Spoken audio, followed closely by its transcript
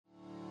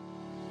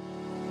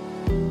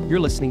You're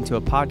listening to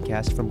a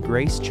podcast from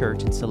Grace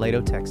Church in Salado,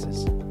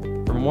 Texas.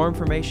 For more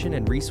information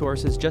and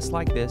resources just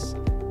like this,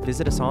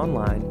 visit us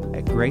online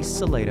at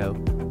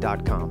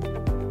gracesalado.com.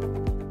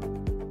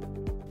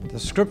 The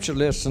scripture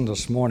lesson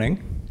this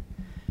morning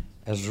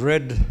is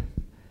read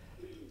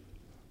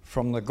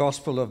from the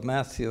Gospel of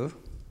Matthew,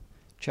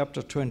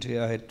 chapter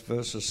 28,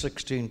 verses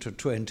 16 to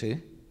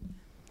 20.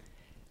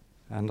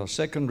 And the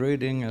second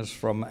reading is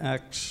from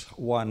Acts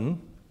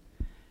 1,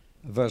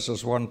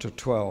 verses 1 to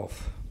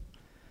 12.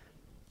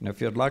 And if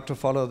you'd like to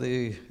follow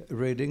the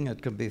reading,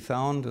 it can be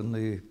found in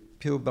the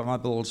Pew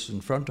Bibles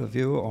in front of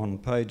you on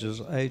pages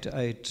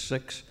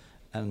 886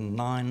 and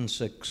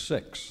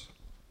 966.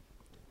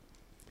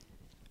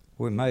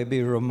 We may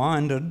be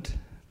reminded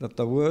that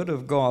the Word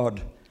of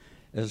God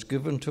is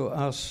given to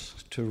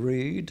us to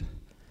read,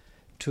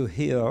 to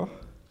hear,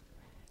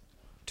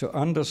 to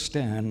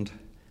understand,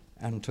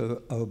 and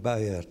to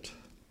obey it.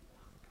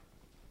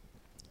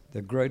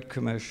 The Great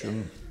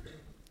Commission.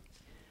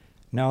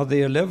 Now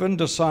the 11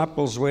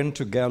 disciples went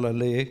to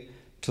Galilee,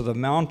 to the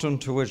mountain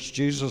to which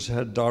Jesus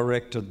had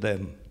directed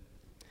them.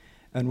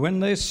 And when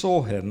they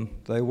saw him,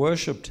 they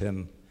worshipped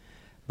him,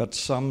 but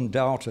some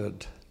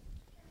doubted.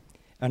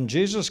 And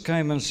Jesus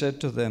came and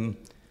said to them,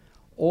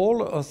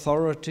 "All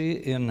authority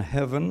in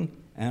heaven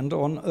and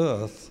on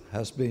earth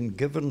has been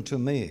given to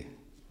me.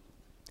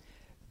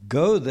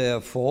 Go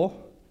therefore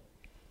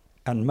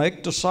and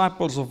make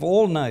disciples of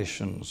all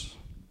nations,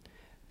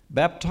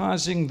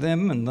 baptizing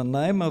them in the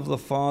name of the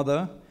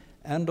Father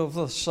and of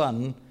the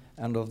Son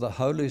and of the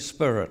Holy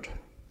Spirit,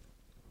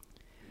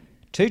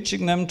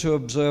 teaching them to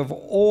observe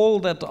all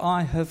that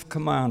I have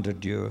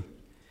commanded you.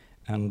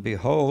 And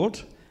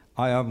behold,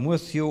 I am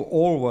with you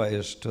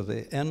always to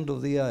the end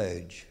of the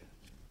age."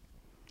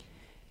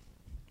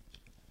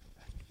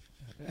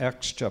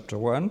 Acts chapter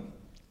 1.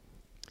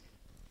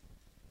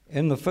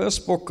 In the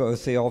first book, O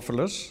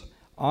Theophilus,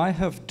 I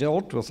have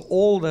dealt with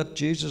all that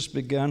Jesus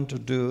began to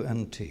do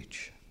and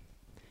teach,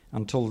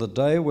 until the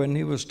day when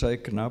he was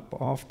taken up.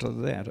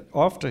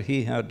 After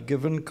he had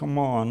given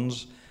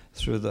commands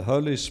through the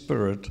Holy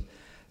Spirit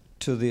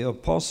to the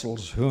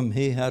apostles whom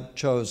he had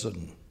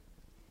chosen.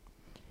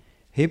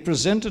 He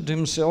presented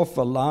himself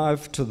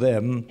alive to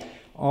them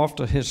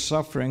after his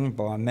suffering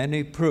by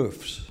many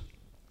proofs,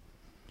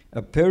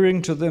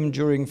 appearing to them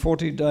during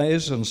 40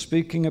 days and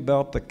speaking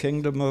about the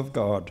kingdom of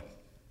God.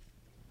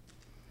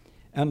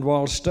 And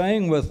while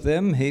staying with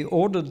them, he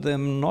ordered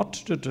them not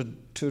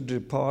to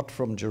depart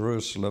from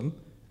Jerusalem,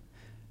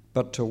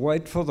 but to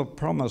wait for the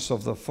promise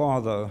of the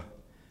Father,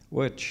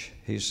 which,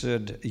 he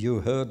said, you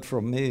heard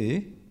from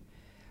me.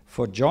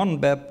 For John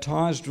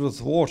baptized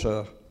with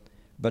water,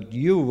 but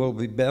you will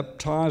be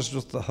baptized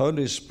with the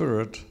Holy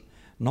Spirit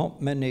not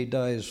many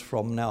days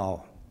from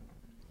now.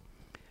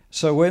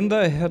 So when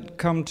they had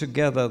come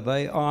together,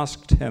 they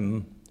asked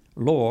him,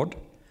 "Lord,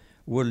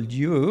 will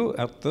you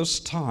at this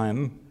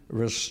time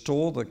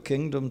restore the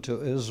kingdom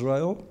to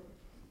Israel?"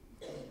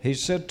 He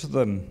said to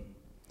them,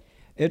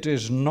 "It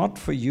is not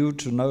for you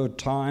to know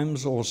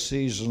times or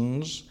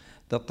seasons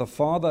that the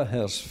Father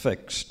has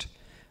fixed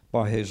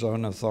by his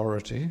own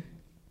authority,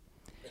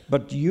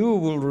 but you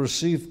will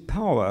receive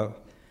power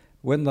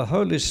when the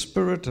Holy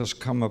Spirit has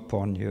come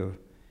upon you,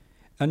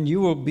 and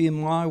you will be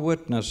my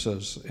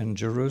witnesses in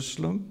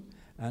Jerusalem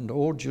and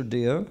all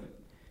Judea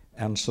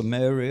and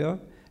Samaria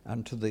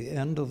and to the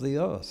end of the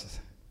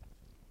earth."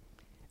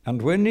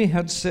 And when he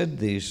had said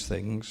these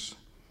things,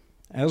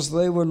 as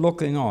they were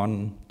looking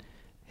on,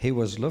 he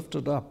was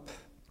lifted up,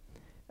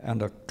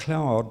 and a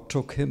cloud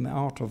took him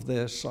out of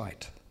their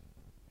sight.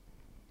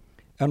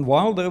 And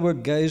while they were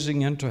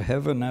gazing into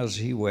heaven as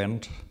he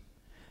went,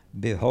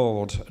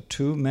 behold,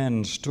 2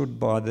 men stood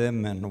by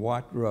them in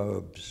white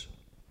robes,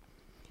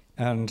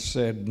 and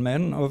said,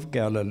 "Men of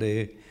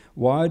Galilee,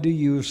 why do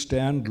you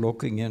stand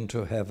looking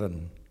into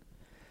heaven?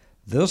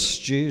 This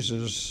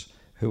Jesus,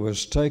 who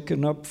was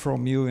taken up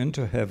from you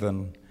into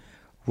heaven,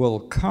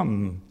 will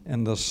come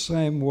in the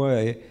same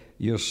way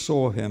you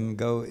saw him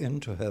go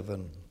into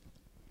heaven."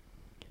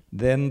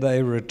 Then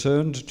they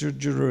returned to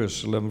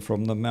Jerusalem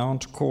from the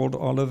mount called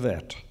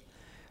Olivet,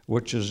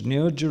 which is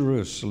near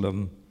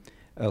Jerusalem,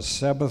 a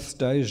Sabbath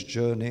day's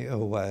journey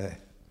away.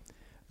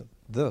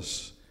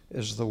 This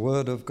is the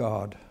word of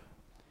God.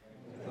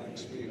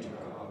 Thanks be to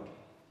God.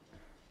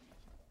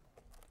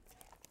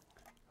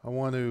 I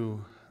want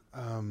to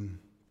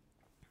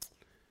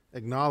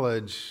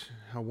acknowledge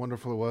how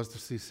wonderful it was to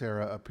see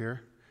Sarah up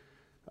here.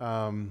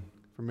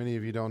 For many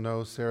of you don't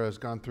know, Sarah has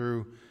gone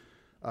through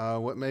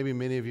what maybe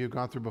many of you have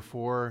gone through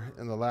before.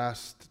 In the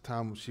last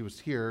time she was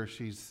here,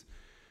 she's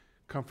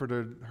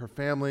comforted her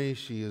family,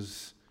 she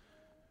has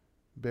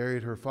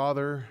buried her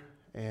father,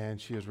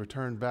 and she has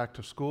returned back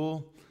to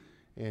school,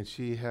 and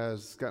she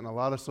has gotten a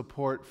lot of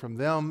support from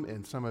them,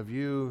 and some of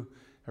you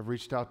have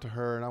reached out to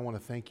her, and I want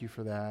to thank you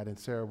for that. And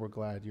Sarah, we're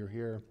glad you're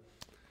here.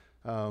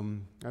 I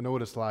know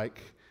what it's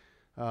like.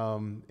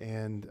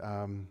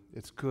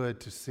 It's good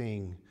to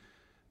sing,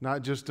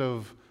 not just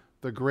of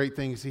the great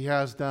things he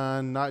has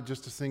done, not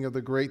just to sing of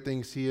the great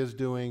things he is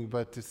doing,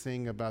 but to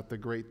sing about the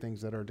great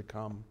things that are to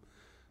come.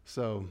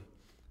 So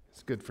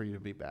it's good for you to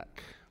be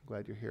back.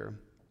 Glad you're here.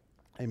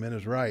 Amen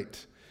is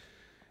right.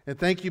 And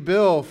thank you,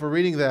 Bill, for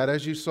reading that.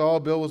 As you saw,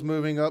 Bill was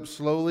moving up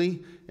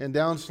slowly and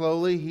down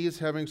slowly. He is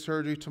having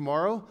surgery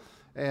tomorrow.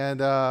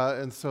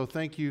 And so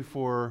thank you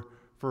for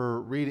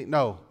reading.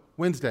 No,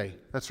 Wednesday.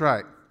 That's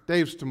right.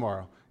 Dave's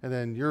tomorrow. And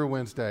then your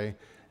Wednesday.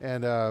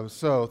 And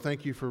so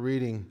thank you for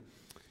reading.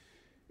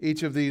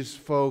 Each of these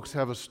folks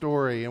have a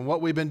story. And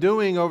what we've been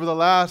doing over the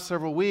last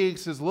several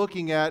weeks is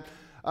looking at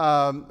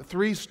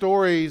 3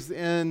 stories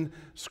in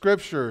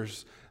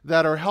Scriptures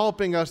that are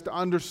helping us to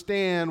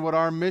understand what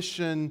our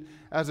mission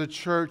as a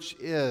church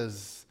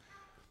is.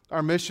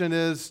 Our mission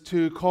is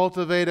to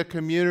cultivate a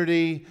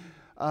community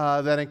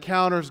that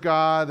encounters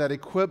God, that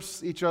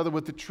equips each other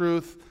with the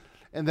truth,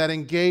 and that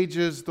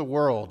engages the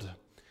world.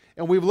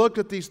 And we've looked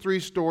at these 3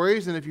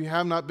 stories, and if you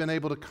have not been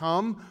able to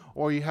come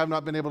or you have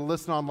not been able to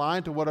listen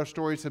online to what our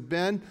stories have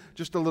been,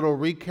 just a little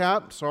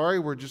recap. Sorry,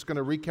 we're just going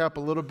to recap a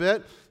little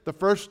bit. The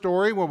first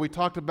story where we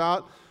talked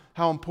about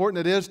how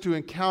important it is to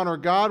encounter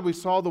God, we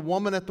saw the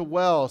woman at the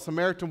well,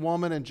 Samaritan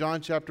woman in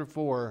John chapter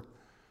 4,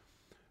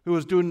 who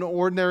was doing an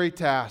ordinary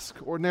task,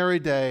 ordinary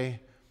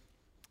day,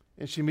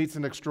 and she meets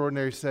an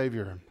extraordinary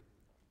Savior.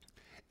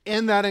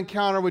 In that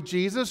encounter with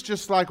Jesus,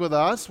 just like with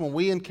us, when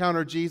we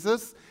encounter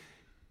Jesus,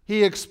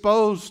 He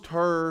exposed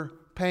her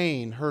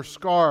pain, her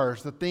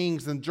scars, the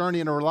things and journey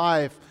in her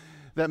life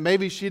that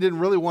maybe she didn't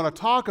really want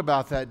to talk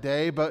about that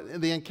day,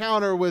 but the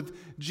encounter with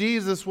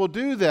Jesus will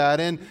do that.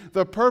 And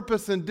the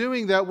purpose in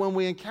doing that when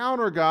we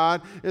encounter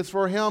God is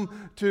for Him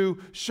to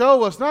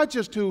show us not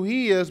just who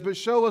He is, but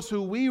show us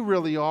who we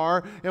really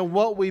are and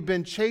what we've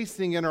been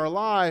chasing in our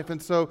life.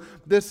 And so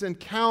this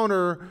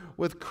encounter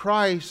with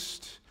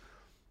Christ,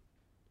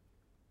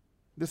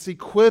 this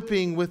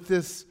equipping with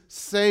this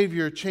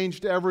Savior,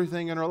 changed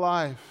everything in her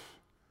life.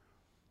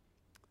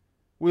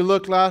 We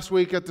looked last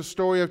week at the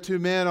story of 2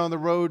 men on the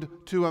road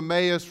to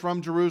Emmaus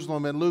from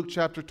Jerusalem in Luke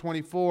chapter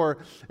 24.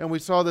 And we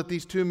saw that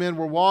these 2 men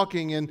were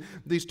walking, and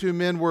these 2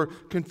 men were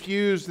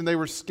confused and they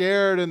were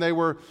scared, and they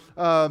weren't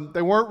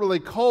really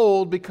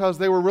cold because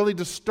they were really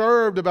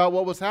disturbed about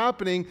what was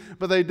happening,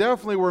 but they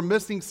definitely were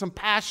missing some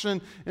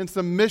passion and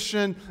some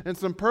mission and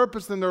some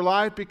purpose in their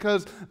life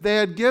because they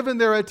had given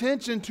their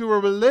attention to a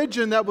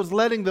religion that was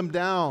letting them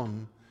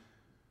down.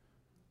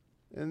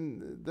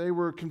 And they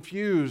were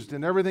confused,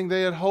 and everything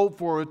they had hoped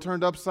for had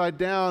turned upside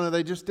down, and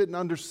they just didn't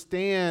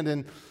understand.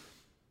 And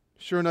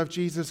sure enough,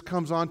 Jesus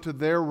comes onto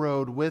their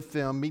road with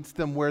them, meets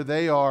them where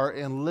they are,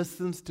 and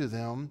listens to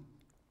them.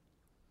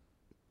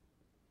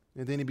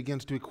 And then He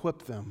begins to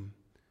equip them.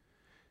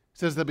 It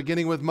says that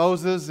beginning with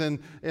Moses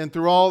and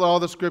through all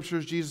the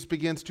Scriptures, Jesus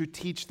begins to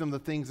teach them the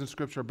things in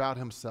Scripture about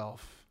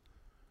Himself.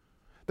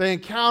 They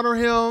encounter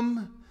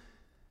Him,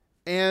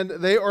 and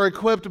they are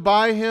equipped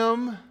by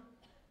Him.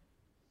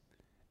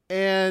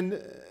 And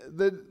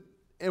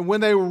when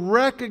they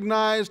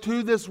recognized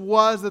who this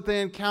was that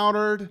they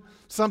encountered,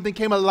 something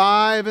came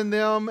alive in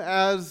them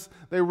as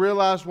they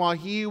realized while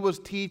He was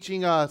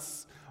teaching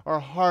us,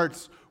 our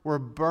hearts were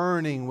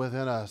burning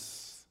within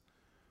us.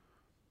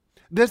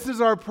 This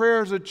is our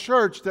prayer as a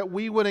church, that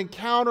we would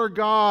encounter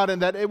God and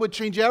that it would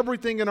change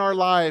everything in our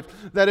life,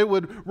 that it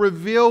would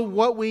reveal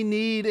what we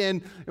need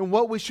and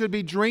what we should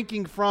be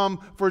drinking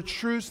from for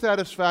true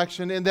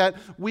satisfaction, and that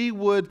we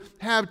would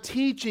have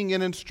teaching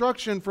and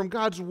instruction from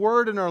God's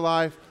Word in our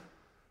life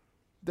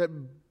that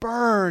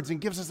burns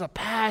and gives us a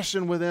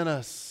passion within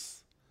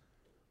us.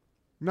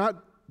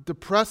 Not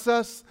depress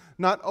us,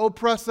 not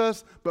oppress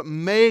us, but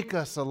make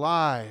us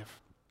alive.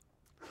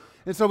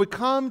 And so we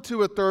come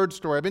to a third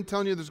story. I've been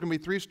telling you there's going to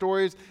be 3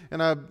 stories,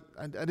 and I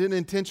didn't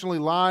intentionally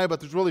lie,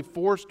 but there's really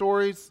 4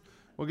 stories.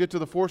 We'll get to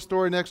the 4th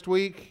story next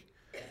week.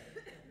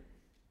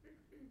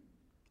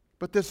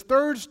 But this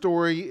third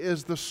story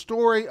is the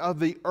story of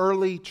the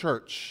early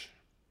church.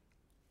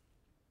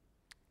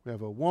 We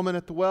have a woman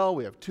at the well,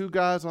 we have 2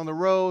 guys on the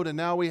road, and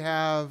now we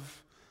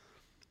have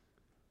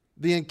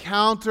the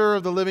encounter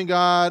of the living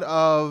God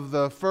of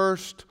the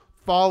first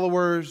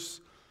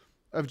followers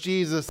of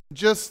Jesus.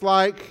 Just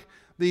like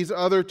these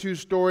other 2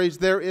 stories,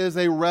 there is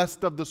a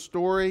rest of the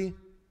story.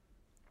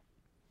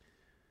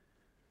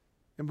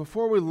 And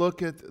before we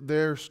look at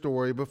their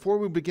story, before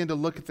we begin to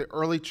look at the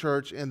early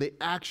church and the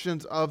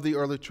actions of the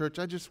early church,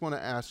 I just want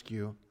to ask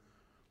you,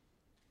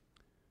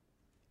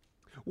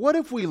 what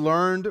if we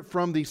learned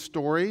from these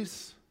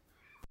stories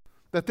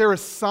that there is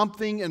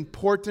something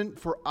important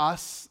for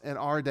us in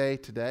our day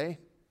today?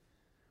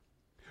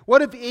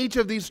 What if each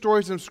of these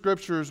stories in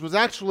Scriptures was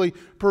actually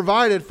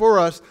provided for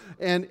us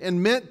and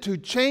meant to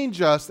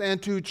change us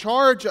and to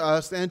charge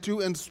us and to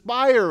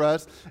inspire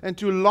us and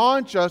to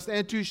launch us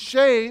and to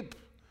shape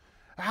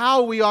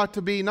how we ought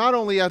to be, not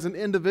only as an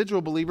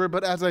individual believer,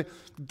 but as a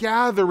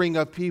gathering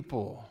of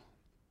people?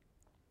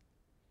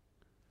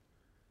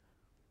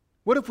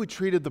 What if we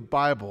treated the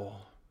Bible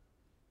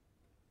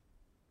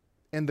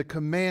and the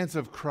commands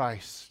of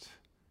Christ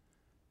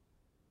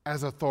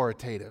as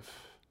authoritative?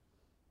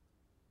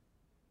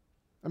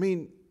 I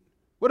mean,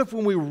 what if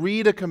when we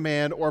read a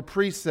command or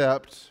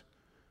precept,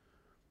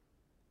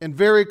 and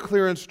very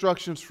clear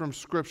instructions from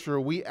Scripture,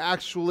 we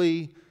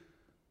actually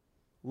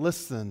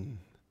listen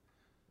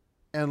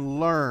and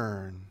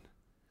learn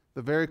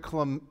the very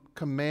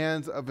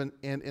commands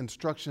and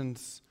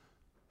instructions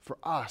for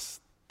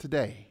us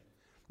today.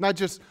 Not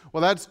just,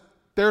 well, that's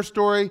their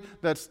story,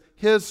 that's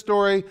his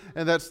story,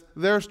 and that's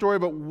their story,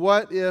 but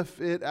what if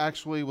it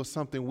actually was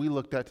something we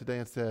looked at today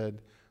and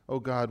said, oh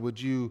God,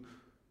 would you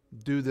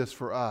do this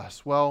for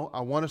us? Well,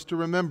 I want us to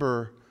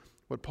remember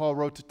what Paul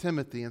wrote to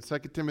Timothy in 2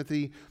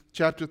 Timothy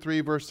chapter 3,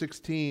 verse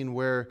 16,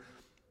 where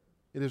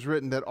it is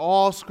written that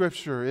all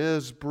Scripture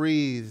is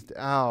breathed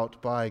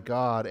out by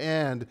God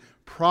and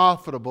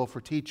profitable for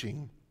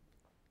teaching,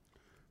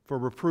 for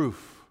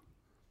reproof,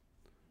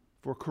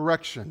 for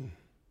correction,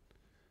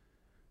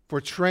 for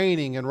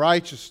training in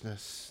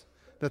righteousness,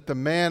 that the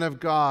man of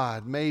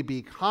God may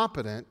be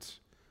competent,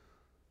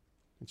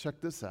 and check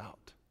this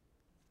out,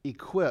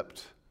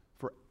 equipped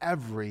for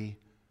every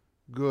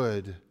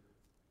good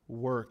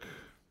work.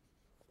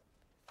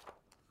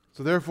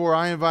 So therefore,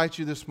 I invite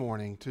you this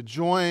morning to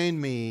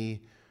join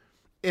me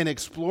in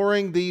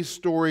exploring these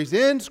stories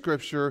in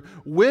Scripture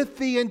with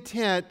the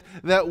intent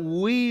that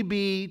we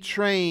be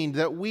trained,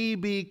 that we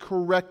be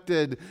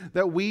corrected,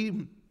 that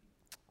we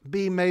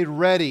be made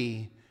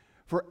ready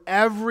for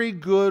every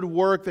good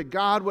work that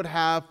God would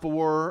have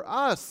for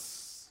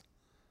us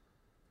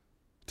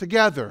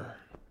together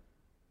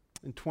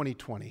in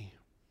 2020.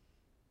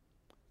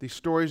 These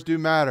stories do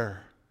matter.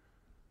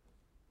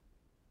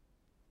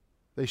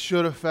 They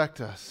should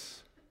affect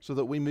us so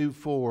that we move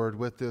forward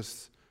with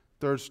this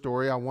third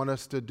story. I want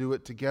us to do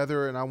it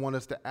together, and I want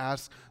us to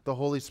ask the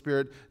Holy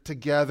Spirit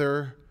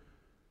together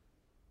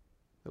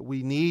that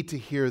we need to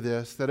hear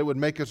this, that it would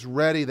make us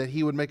ready, that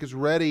He would make us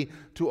ready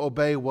to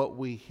obey what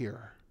we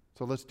hear.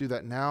 So let's do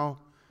that now.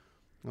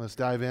 Let's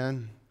dive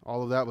in.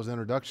 All of that was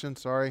introduction,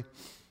 sorry.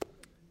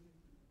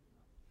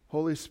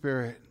 Holy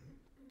Spirit,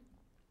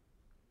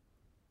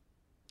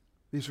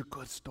 these are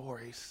good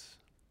stories.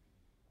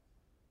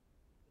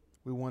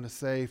 We want to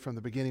say from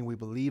the beginning we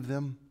believe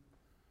them.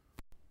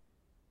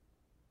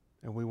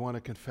 And we want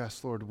to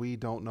confess, Lord, we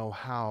don't know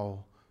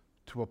how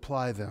to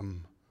apply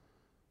them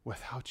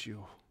without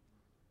you.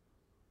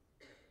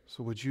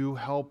 So would you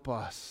help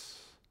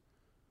us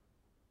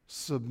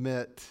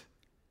submit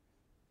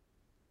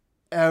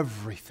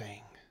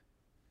everything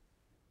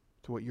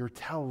to what you're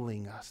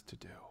telling us to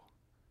do.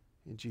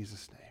 In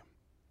Jesus'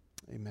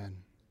 name, amen.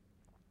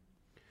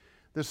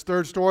 This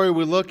third story,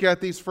 we look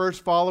at these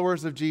first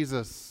followers of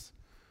Jesus.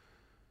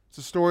 It's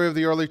the story of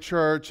the early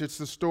church. It's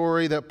the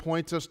story that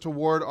points us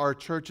toward our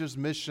church's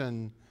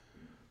mission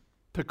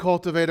to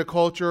cultivate a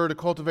culture, to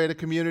cultivate a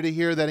community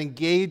here that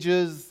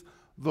engages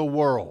the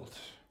world.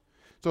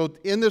 So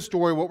in this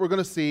story, what we're going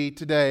to see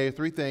today,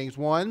 three things.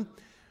 One,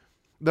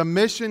 the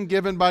mission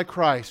given by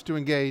Christ to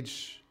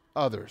engage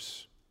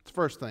others. It's the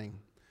first thing.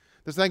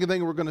 The second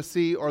thing we're going to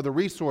see are the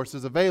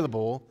resources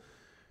available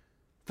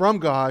from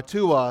God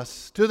to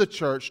us, to the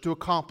church, to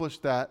accomplish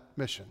that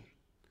mission.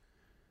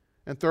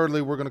 And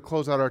thirdly, we're going to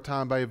close out our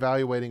time by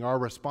evaluating our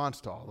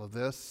response to all of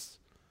this.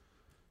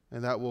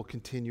 And that will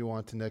continue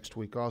on to next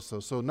week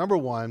also. So number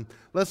one,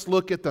 let's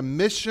look at the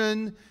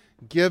mission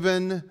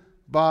given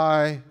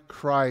by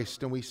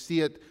Christ. And we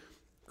see it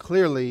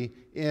clearly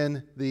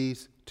in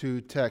these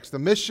two texts. The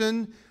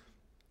mission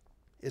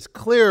is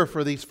clear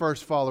for these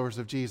first followers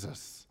of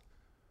Jesus.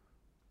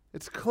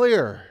 It's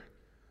clear.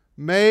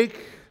 Make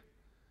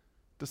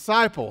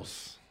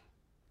disciples.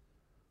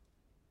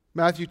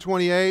 Matthew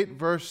 28,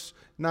 verse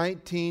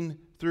 19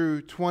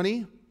 through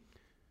 20.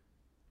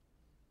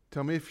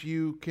 Tell me if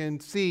you can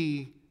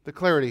see the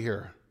clarity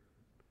here.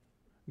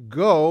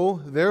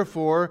 Go,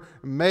 therefore,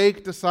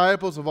 make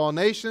disciples of all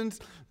nations,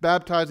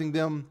 baptizing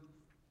them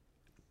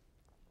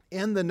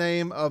in the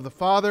name of the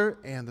Father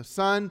and the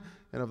Son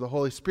and of the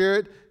Holy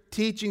Spirit,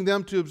 teaching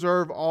them to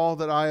observe all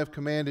that I have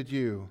commanded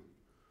you.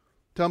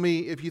 Tell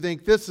me if you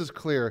think this is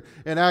clear.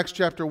 In Acts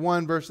chapter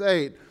 1, verse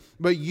 8,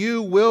 but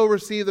you will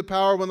receive the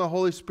power when the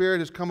Holy Spirit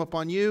has come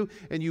upon you,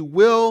 and you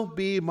will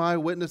be my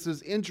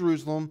witnesses in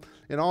Jerusalem,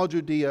 in all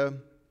Judea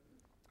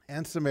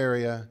and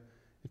Samaria,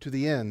 and to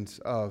the ends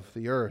of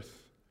the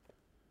earth.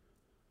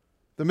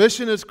 The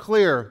mission is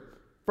clear.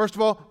 First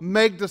of all,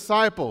 make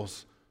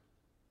disciples.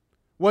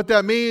 What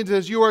that means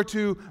is you are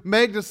to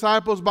make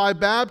disciples by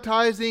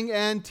baptizing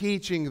and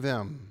teaching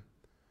them.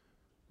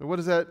 But what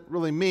does that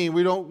really mean?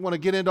 We don't want to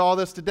get into all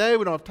this today.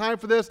 We don't have time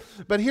for this.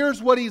 But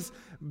here's what he's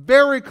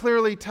very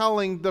clearly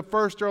telling the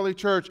first early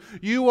church.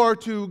 You are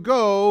to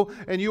go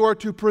and you are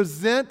to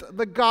present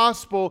the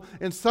gospel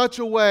in such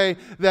a way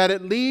that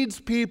it leads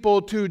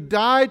people to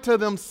die to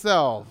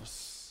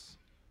themselves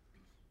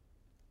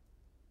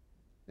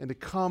and to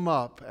come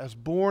up as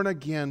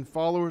born-again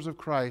followers of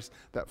Christ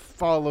that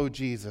follow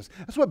Jesus.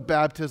 That's what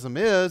baptism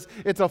is.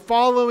 It's a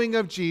following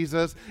of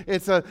Jesus.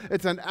 It's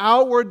an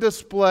outward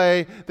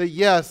display that,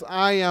 yes,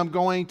 I am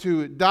going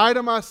to die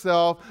to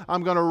myself.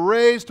 I'm going to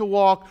raise to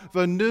walk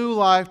the new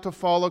life to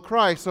follow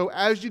Christ. So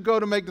as you go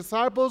to make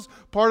disciples,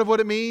 part of what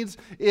it means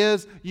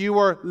is you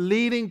are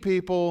leading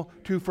people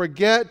to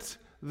forget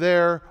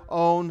their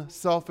own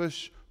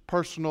selfish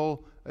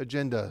personal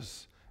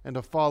agendas and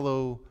to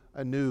follow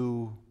a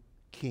new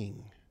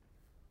king.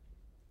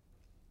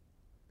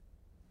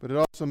 But it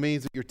also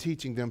means that you're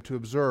teaching them to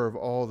observe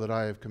all that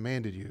I have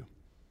commanded you.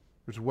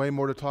 There's way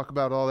more to talk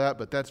about all that,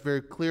 but that's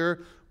very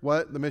clear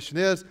what the mission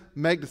is.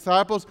 Make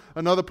disciples.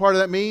 Another part of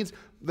that means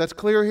that's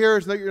clear here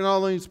is that you're not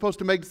only supposed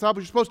to make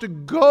disciples, you're supposed to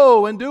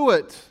go and do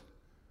it.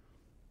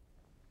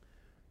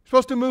 You're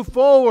supposed to move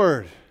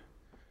forward.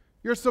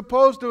 You're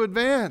supposed to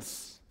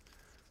advance.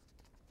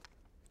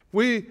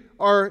 We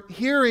are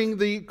hearing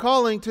the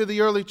calling to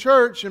the early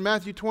church in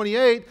Matthew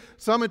 28.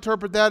 Some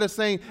interpret that as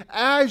saying,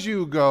 as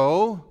you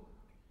go,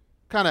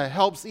 kind of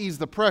helps ease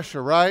the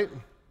pressure, right?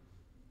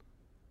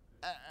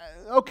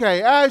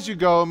 Okay, as you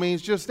go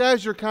means just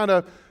as you're kind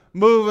of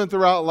moving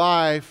throughout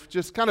life,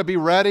 just kind of be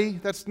ready.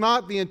 That's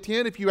not the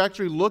intent if you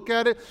actually look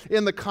at it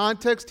in the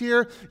context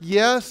here.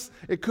 Yes,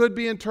 it could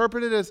be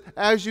interpreted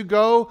as you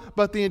go,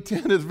 but the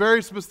intent is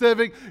very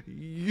specific.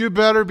 You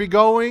better be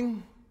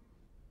going.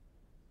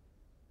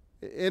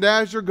 And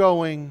as you're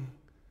going,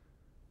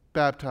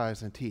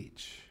 baptize and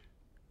teach.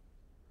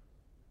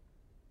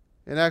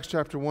 In Acts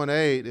chapter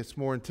 1:8, it's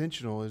more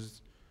intentional.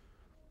 Is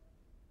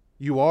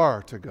you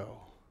are to go.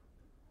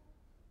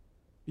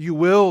 You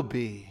will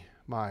be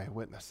my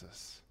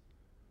witnesses.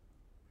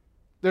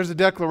 There's a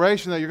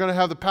declaration that you're going to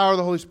have the power of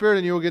the Holy Spirit,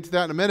 and you will get to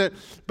that in a minute.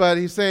 But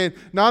he's saying,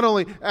 not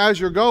only as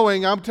you're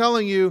going, I'm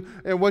telling you,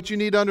 and what you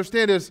need to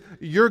understand is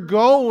you're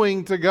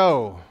going to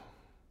go.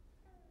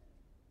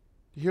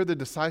 You hear the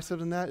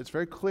decisive in that? It's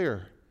very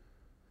clear.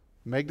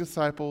 Make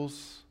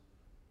disciples.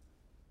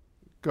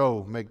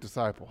 Go make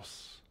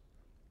disciples.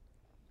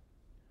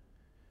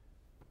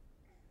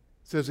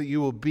 Says that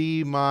you will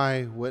be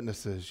my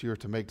witnesses. You're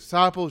to make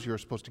disciples. You're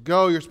supposed to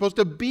go. You're supposed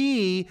to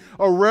be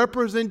a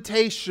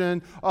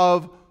representation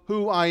of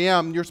who I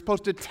am. You're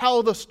supposed to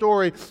tell the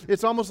story.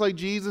 It's almost like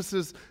Jesus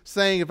is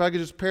saying, if I could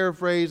just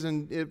paraphrase,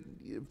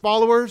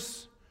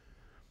 followers,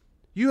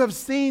 you have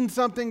seen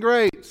something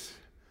great.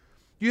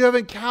 You have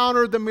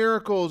encountered the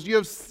miracles. You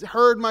have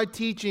heard my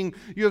teaching.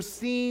 You have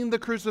seen the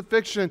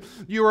crucifixion.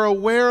 You are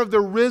aware of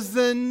the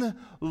risen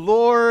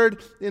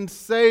Lord and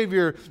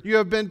Savior. You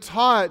have been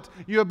taught.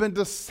 You have been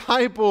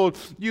discipled.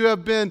 You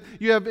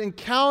have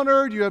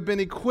encountered. You have been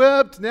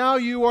equipped. Now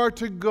you are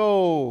to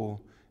go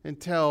and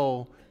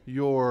tell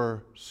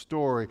your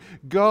story.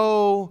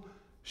 Go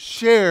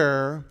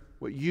share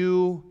what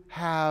you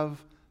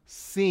have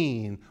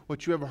seen,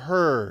 what you have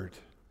heard.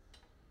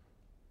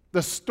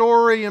 The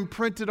story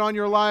imprinted on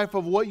your life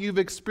of what you've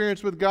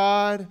experienced with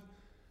God,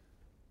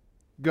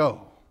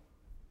 go.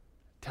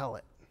 Tell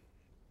it.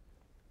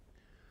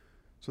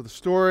 So the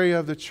story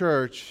of the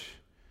church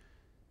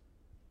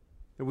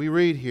that we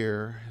read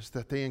here is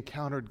that they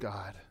encountered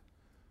God.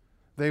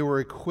 They were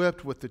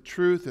equipped with the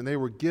truth, and they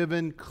were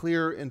given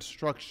clear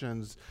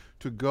instructions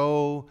to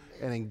go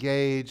and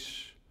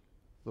engage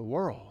the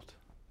world.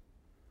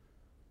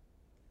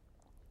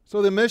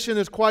 So the mission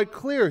is quite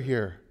clear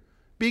here.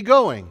 Be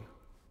going.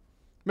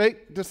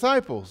 Make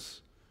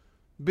disciples.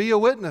 Be a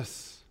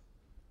witness.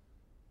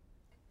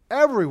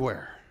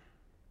 Everywhere.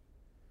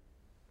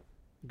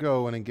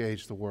 Go and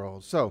engage the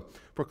world. So,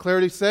 for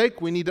clarity's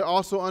sake, we need to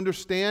also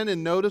understand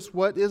and notice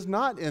what is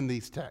not in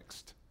these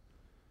texts.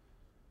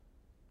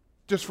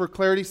 Just for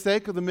clarity's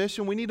sake of the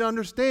mission, we need to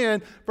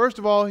understand, first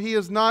of all, he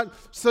is not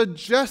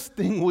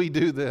suggesting we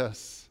do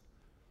this.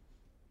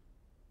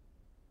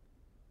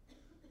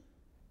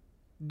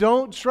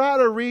 Don't try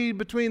to read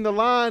between the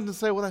lines and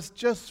say, well, that's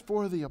just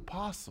for the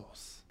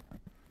apostles.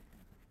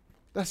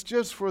 That's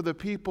just for the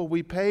people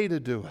we pay to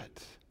do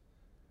it.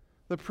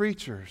 The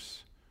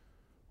preachers.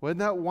 Well, isn't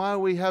that why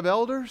we have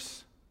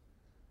elders?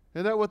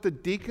 Isn't that what the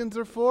deacons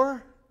are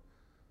for?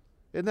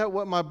 Isn't that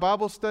what my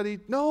Bible study?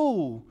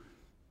 No.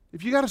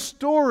 If you got a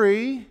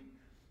story,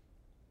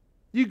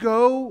 you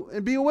go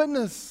and be a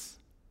witness.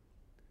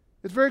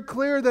 It's very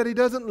clear that he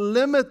doesn't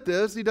limit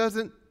this. He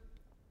doesn't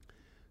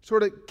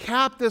sort of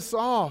cap this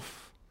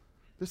off.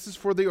 This is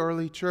for the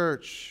early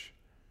church.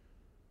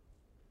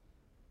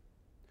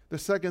 The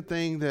second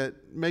thing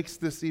that makes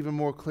this even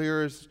more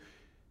clear is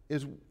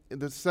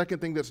the second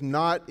thing that's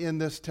not in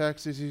this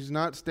text is he's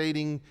not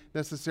stating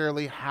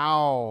necessarily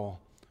how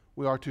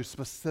we are to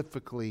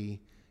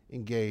specifically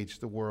engage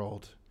the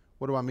world.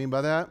 What do I mean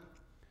by that?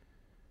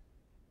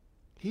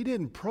 He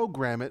didn't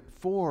program it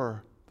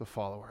for the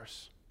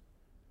followers.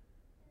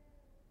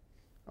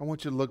 I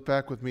want you to look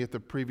back with me at the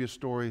previous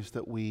stories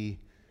that we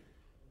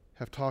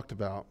have talked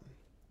about.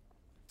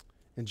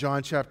 In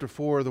John chapter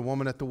 4, the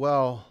woman at the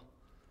well,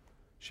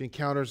 she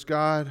encounters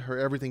God.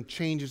 Everything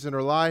changes in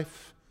her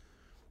life.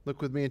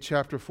 Look with me in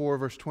chapter 4,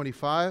 verse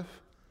 25.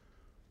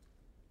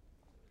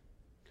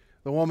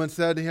 The woman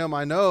said to him,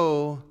 I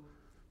know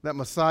that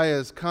Messiah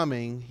is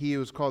coming, he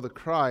who is called the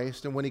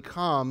Christ, and when he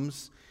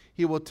comes,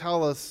 he will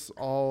tell us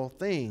all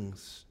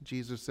things.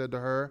 Jesus said to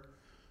her,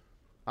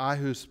 I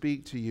who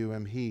speak to you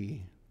am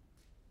he.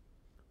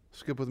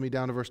 Skip with me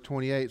down to verse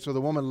 28. So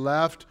the woman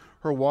left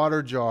her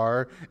water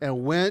jar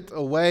and went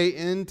away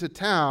into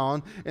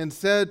town and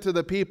said to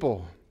the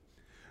people,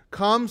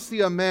 Come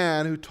see a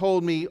man who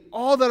told me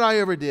all that I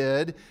ever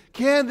did.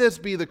 Can this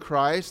be the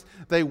Christ?"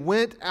 They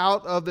went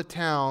out of the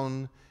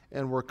town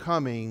and were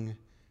coming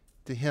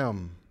to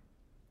him.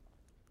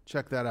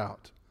 Check that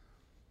out.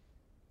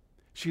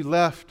 She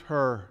left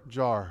her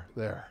jar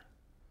there.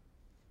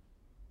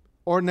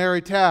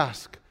 Ordinary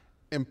task,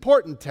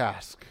 important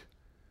task.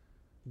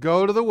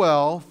 Go to the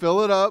well,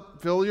 fill it up,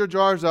 fill your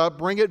jars up,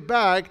 bring it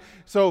back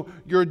so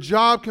your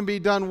job can be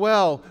done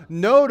well.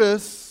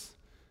 Notice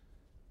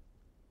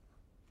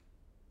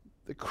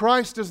that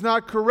Christ does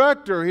not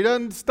correct her. He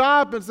doesn't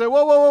stop and say,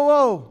 "Whoa, whoa, whoa,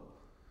 whoa.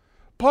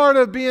 Part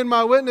of being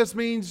my witness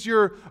means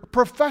you're a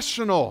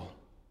professional.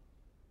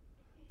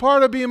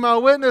 Part of being my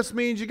witness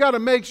means you got to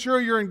make sure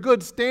you're in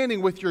good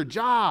standing with your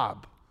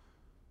job."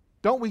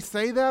 Don't we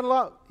say that a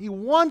lot? He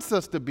wants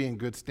us to be in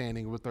good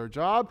standing with our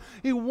job.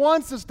 He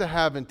wants us to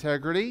have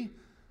integrity.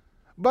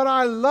 But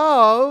I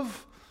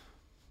love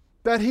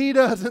that he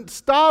doesn't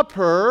stop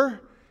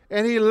her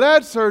and he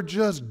lets her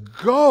just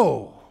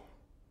go.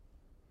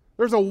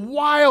 There's a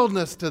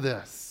wildness to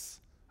this.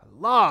 I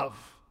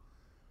love.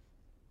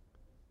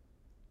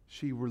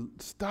 She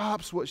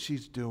stops what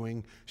she's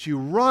doing. She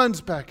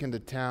runs back into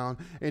town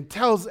and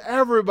tells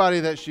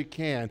everybody that she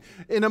can.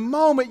 In a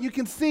moment, you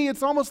can see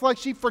it's almost like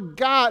she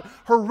forgot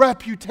her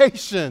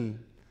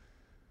reputation.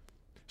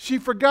 She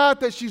forgot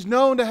that she's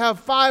known to have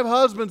 5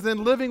 husbands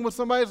and living with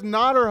somebody that's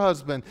not her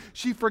husband.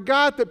 She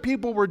forgot that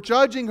people were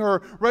judging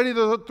her, ready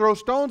to throw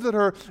stones at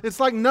her. It's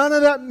like none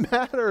of that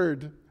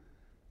mattered.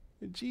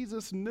 And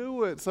Jesus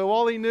knew it. So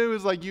all he knew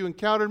is like, "You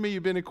encountered me,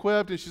 you've been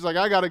equipped." And she's like,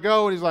 "I got to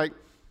go." And he's like,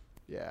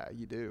 "Yeah,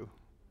 you do."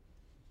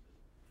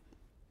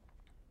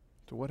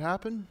 So what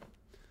happened?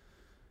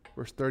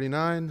 Verse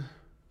 39,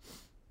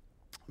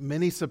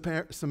 many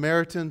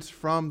Samaritans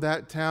from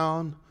that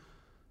town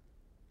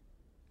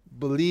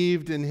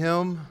believed in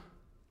him.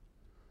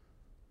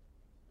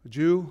 A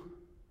Jew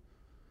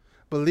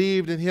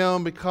believed in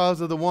him because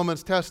of the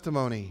woman's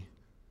testimony.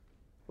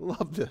 I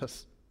love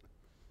this.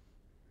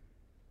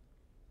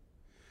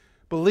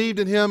 Believed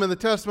in him, and the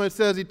testimony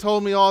says, "He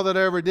told me all that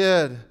I ever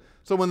did."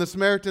 So when the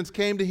Samaritans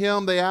came to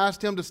him, they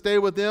asked him to stay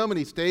with them, and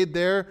he stayed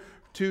there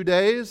 2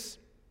 days.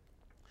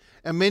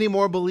 And many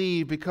more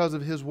believed because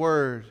of his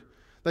word.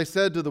 They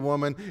said to the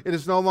woman, "It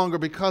is no longer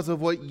because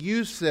of what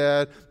you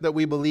said that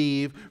we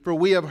believe, for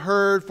we have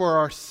heard for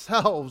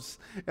ourselves,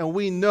 and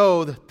we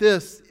know that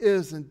this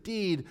is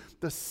indeed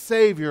the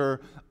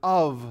Savior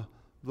of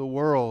the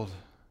world."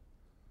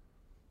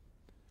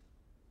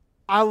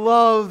 I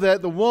love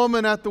that the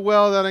woman at the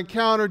well that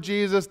encountered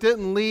Jesus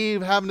didn't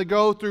leave having to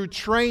go through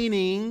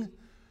training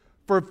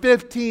for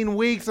 15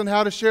 weeks on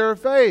how to share her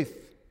faith.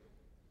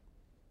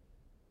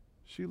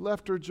 She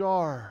left her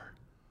jar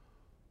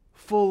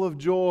full of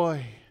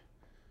joy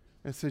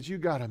and said, "You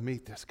got to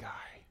meet this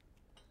guy."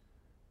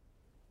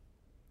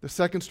 The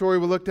second story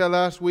we looked at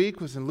last week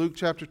was in Luke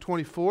chapter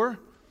 24.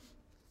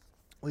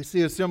 We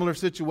see a similar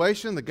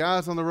situation. The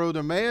guys on the road to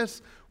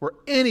Emmaus were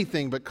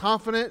anything but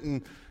confident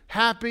and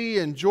happy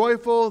and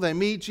joyful. They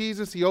meet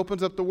Jesus. He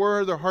opens up the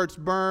word. Their hearts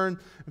burn.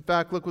 In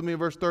fact, look with me in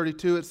verse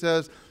 32. It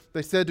says,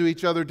 they said to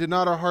each other, "Did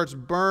not our hearts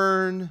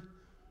burn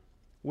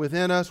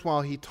within us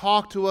while he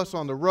talked to us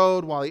on the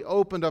road, while he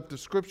opened up the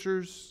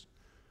scriptures?"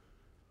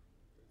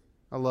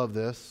 I love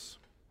this.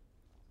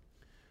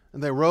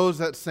 "And they rose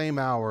that same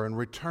hour and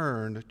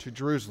returned to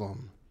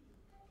Jerusalem.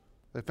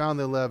 They found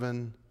the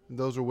 11, and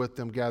those who were with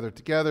them gathered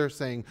together,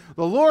 saying,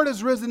 'The Lord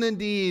has risen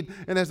indeed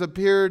and has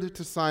appeared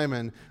to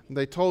Simon.' And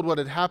they told what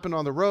had happened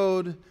on the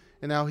road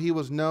and how he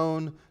was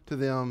known to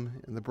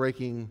them in the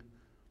breaking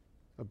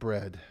of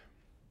bread."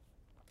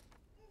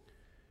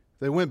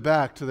 They went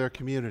back to their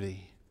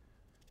community.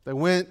 They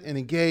went and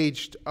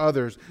engaged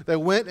others. They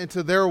went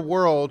into their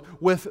world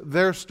with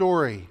their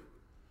story.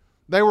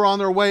 They were on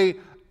their way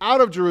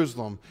out of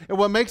Jerusalem. And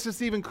what makes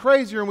this even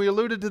crazier, and we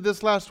alluded to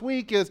this last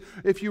week, is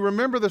if you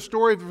remember the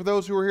story for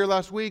those who were here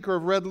last week or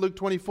have read Luke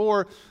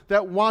 24,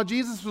 that while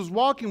Jesus was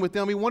walking with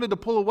them, he wanted to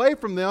pull away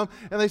from them,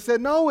 and they said,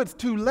 "No, it's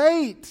too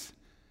late.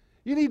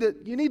 You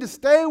need to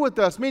stay with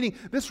us." Meaning,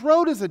 this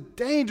road is a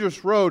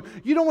dangerous road.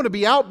 You don't want to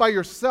be out by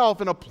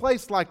yourself in a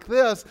place like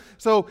this.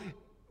 So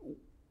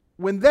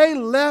when they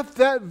left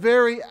that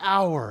very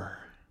hour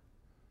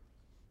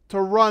to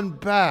run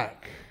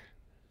back,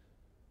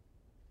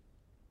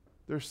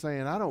 they're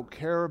saying, "I don't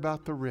care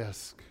about the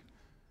risk."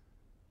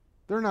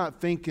 They're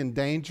not thinking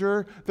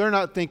danger. They're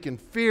not thinking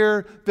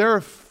fear. They're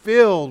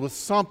filled with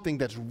something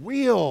that's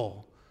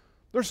real.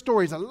 Their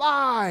story's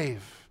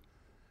alive.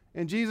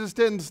 And Jesus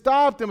didn't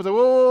stop them and say,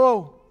 "Whoa, whoa,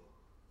 whoa.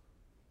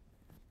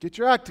 Get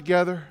your act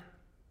together.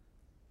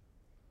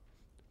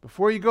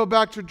 Before you go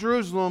back to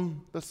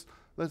Jerusalem, let's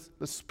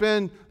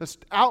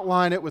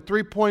outline it with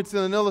 3 points in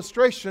an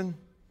illustration.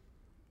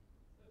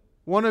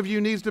 One of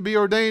you needs to be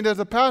ordained as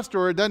a pastor,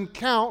 or it doesn't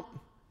count."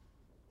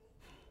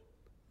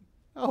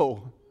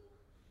 No.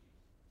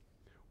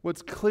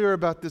 What's clear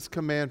about this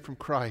command from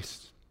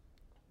Christ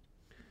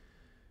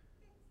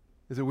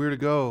is that we're to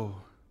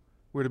go.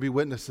 We're to be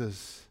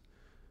witnesses.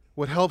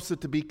 What helps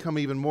it to become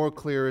even more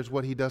clear is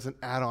what he doesn't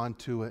add on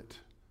to it.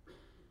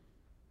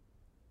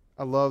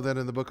 I love that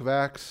in the book of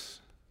Acts,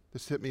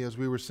 this hit me as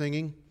we were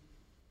singing.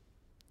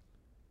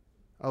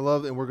 I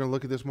love, and we're going to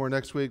look at this more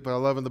next week, but I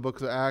love in the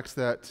book of Acts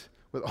that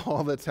with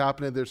all that's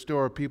happening, there still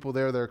are people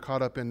there that are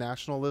caught up in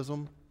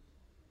nationalism.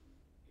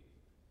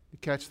 You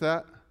catch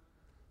that?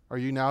 Are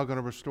you now going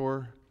to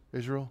restore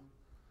Israel?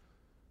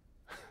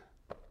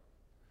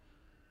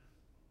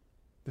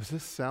 Does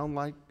this sound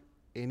like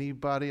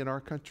anybody in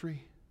our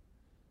country?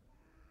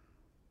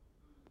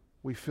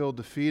 We feel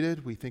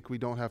defeated. We think we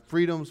don't have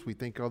freedoms. We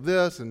think of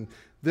this, and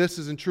this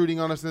is intruding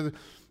on us.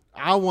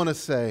 I want to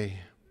say,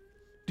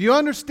 do you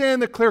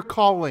understand the clear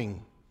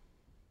calling?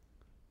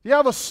 You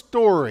have a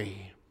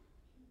story.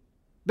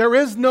 There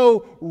is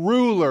no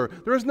ruler.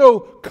 There is no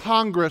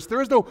Congress.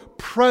 There is no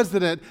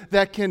president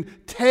that can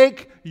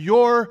take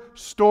your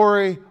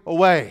story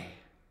away.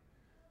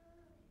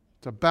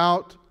 It's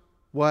about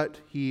what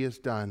He has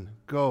done.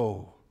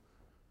 Go.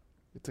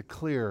 It's a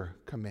clear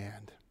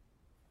command.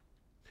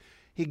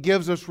 He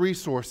gives us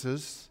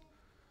resources.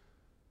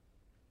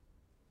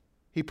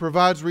 He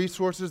provides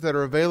resources that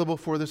are available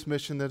for this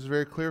mission that is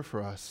very clear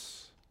for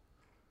us.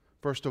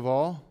 First of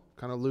all,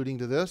 kind of alluding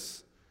to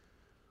this,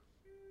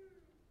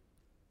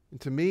 and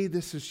to me,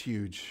 this is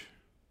huge.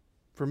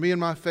 For me and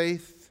my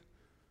faith,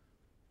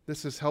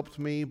 this has helped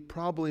me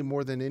probably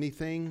more than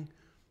anything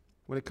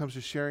when it comes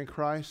to sharing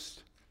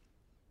Christ.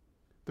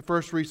 The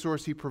first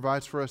resource He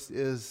provides for us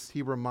is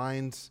He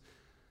reminds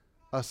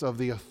us of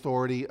the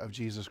authority of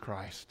Jesus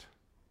Christ.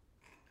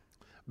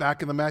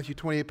 Back in the Matthew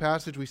 28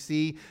 passage, we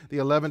see the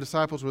 11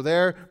 disciples were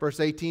there. Verse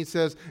 18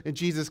 says, and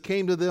Jesus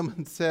came to them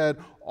and said,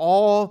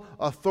 all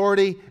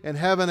authority in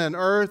heaven and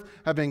earth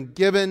have been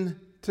given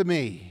to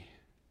me.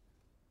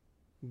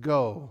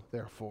 Go,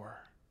 therefore.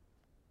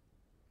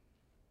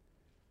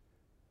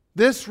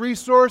 This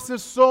resource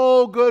is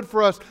so good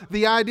for us.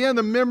 The idea and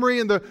the memory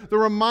and the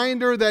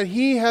reminder that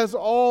He has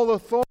all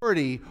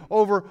authority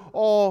over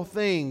all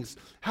things.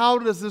 How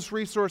does this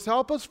resource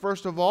help us?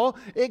 First of all,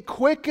 it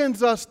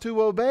quickens us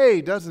to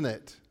obey, doesn't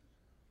it?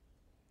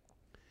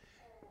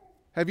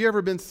 Have you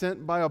ever been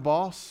sent by a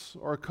boss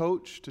or a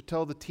coach to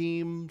tell the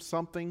team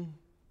something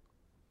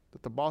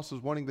that the boss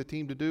is wanting the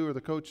team to do or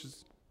the coach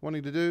is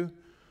wanting to do?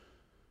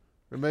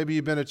 Or maybe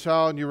you've been a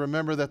child and you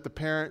remember that the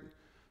parent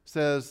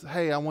says,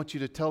 hey, I want you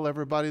to tell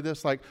everybody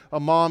this. Like a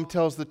mom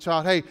tells the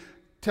child, hey,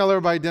 tell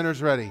everybody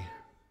dinner's ready.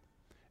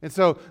 And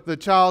so the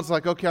child's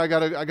like, okay, I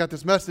got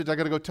this message. I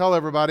got to go tell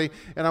everybody,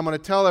 and I'm going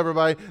to tell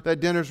everybody that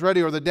dinner's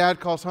ready. Or the dad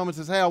calls home and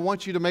says, hey, I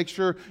want you to make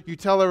sure you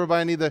tell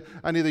everybody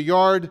I need the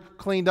yard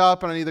cleaned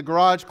up, and I need the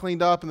garage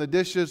cleaned up, and the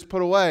dishes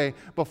put away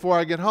before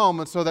I get home.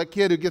 And so that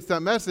kid who gets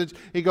that message,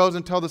 he goes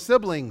and tells the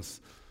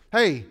siblings,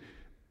 hey,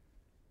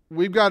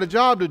 we've got a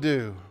job to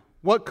do.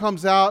 What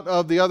comes out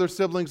of the other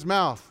sibling's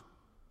mouth?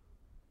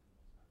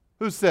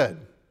 Who said?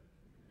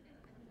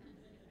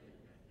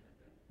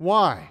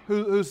 Why?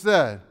 Who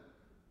said?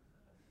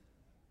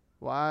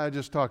 Well, I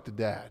just talked to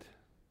Dad.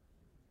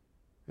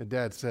 And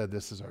Dad said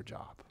this is our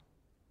job.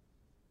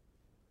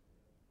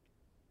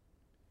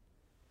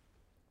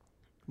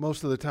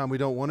 Most of the time we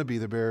don't want to be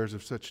the bearers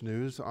of such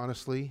news,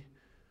 honestly.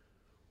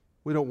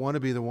 We don't want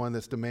to be the one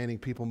that's demanding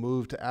people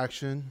move to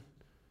action.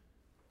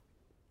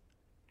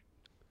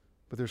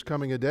 But there's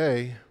coming a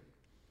day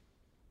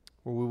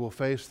where we will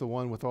face the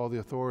one with all the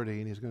authority,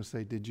 and He's going to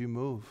say, did you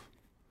move?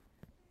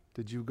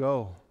 Did you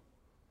go?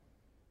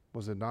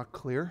 Was it not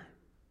clear?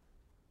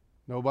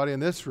 Nobody in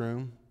this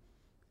room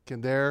can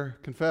dare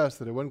confess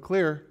that it wasn't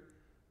clear.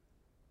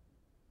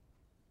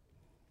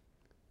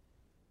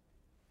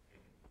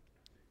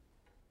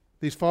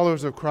 These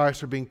followers of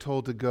Christ are being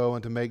told to go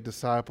and to make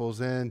disciples,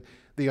 and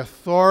the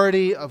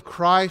authority of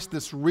Christ,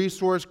 this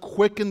resource,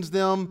 quickens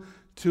them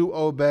to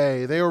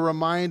obey. They are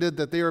reminded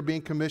that they are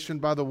being commissioned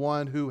by the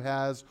one who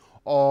has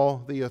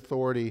all the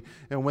authority.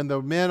 And when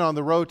the men on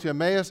the road to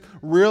Emmaus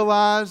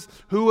realized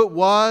who it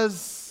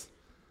was,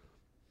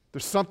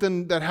 there's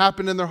something that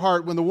happened in their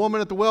heart. When the woman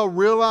at the well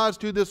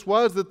realized who this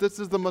was, that this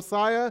is the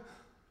Messiah,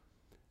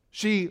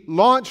 she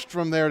launched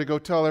from there to go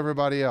tell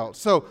everybody else.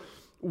 So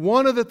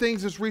one of the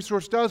things this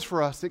resource does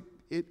for us, it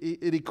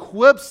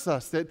equips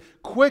us, it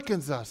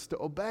quickens us to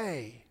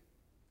obey.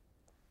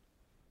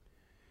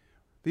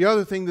 The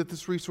other thing that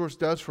this resource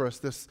does for us,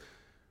 this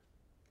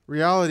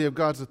reality of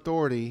God's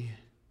authority,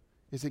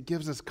 is it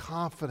gives us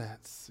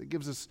confidence. It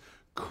gives us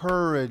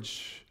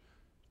courage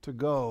to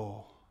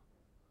go.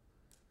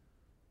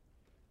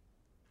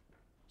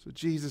 So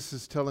Jesus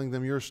is telling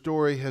them, your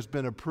story has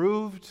been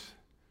approved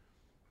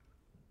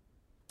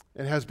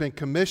and has been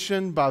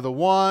commissioned by the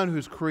one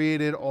who's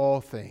created all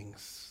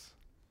things.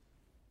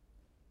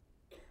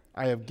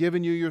 I have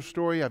given you your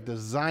story. I've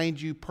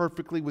designed you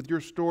perfectly with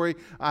your story.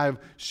 I've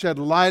shed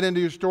light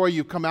into your story.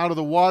 You've come out of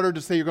the water to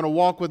say you're going to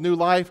walk with new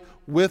life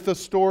with a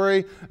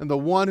story. And the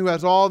one who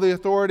has all the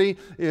authority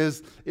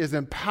is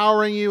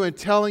empowering you and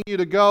telling you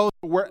to go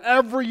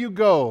wherever you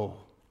go,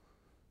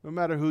 no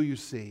matter who you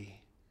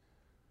see.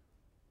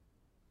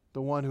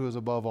 The one who is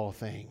above all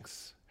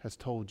things has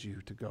told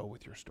you to go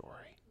with your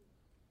story.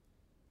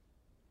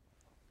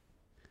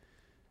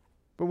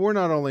 But we're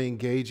not only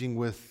engaging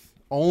with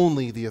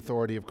only the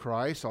authority of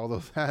Christ,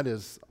 although that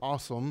is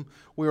awesome.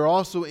 We are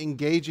also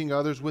engaging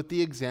others with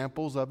the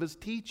examples of his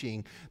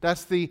teaching.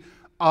 That's the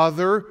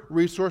other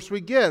resource we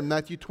get. In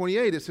Matthew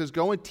 28, it says,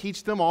 go and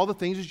teach them all the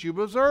things that you've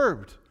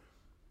observed.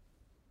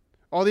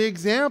 All the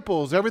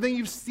examples, everything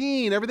you've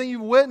seen, everything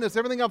you've witnessed,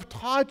 everything I've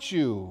taught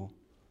you.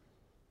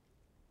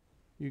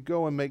 You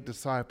go and make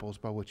disciples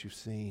by what you've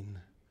seen.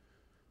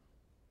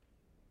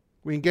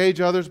 We engage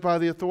others by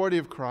the authority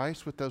of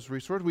Christ with those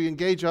resources. We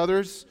engage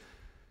others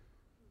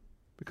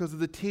because of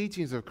the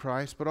teachings of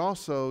Christ, but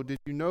also, did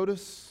you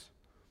notice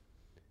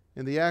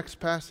in the Acts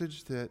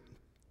passage that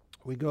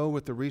we go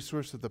with the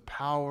resource of the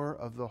power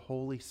of the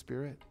Holy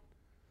Spirit?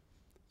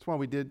 That's why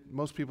we did,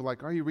 most people are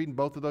like, are you reading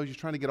both of those? You're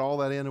trying to get all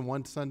that in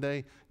one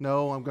Sunday?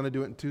 No, I'm going to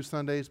do it in 2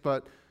 Sundays,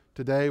 but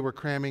today we're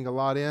cramming a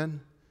lot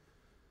in.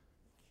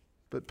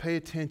 But pay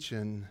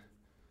attention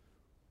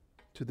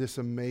to this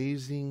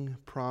amazing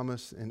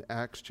promise in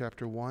Acts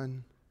chapter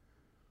 1.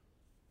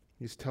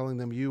 He's telling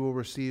them, you will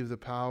receive the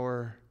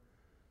power.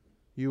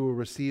 You will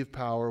receive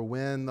power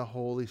when the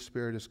Holy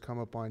Spirit has come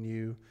upon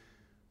you,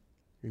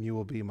 and you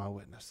will be my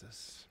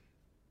witnesses.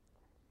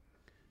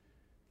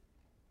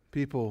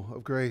 People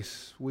of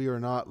grace, we are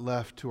not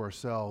left to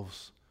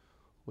ourselves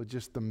with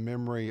just the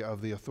memory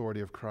of the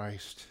authority of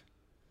Christ.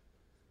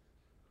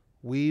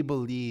 We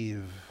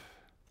believe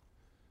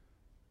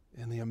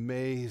in the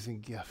amazing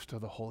gift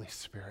of the Holy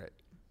Spirit.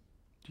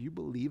 Do you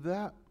believe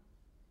that?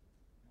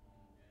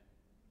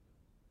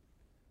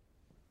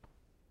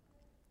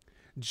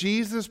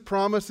 Jesus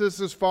promises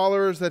his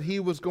followers that he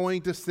was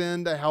going to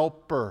send a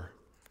helper.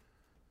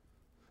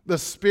 The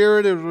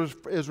Spirit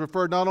is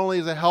referred not only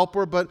as a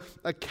helper, but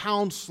a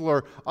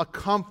counselor, a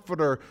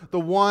comforter, the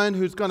one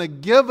who's going to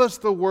give us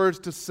the words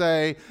to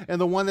say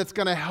and the one that's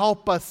going to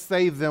help us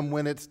say them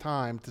when it's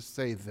time to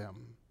say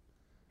them.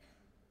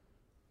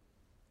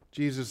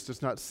 Jesus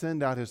does not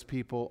send out his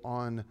people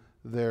on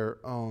their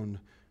own.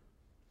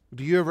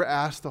 Do you ever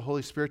ask the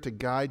Holy Spirit to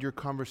guide your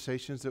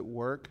conversations at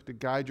work, to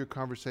guide your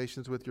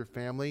conversations with your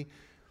family,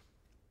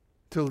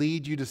 to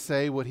lead you to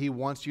say what he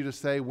wants you to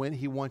say when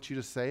he wants you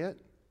to say it?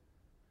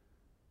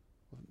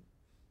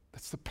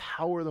 That's the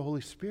power of the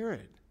Holy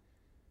Spirit.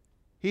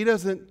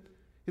 He's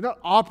not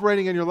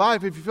operating in your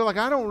life. If you feel like,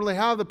 I don't really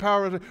have the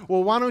power,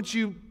 well, why don't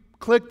you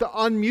click the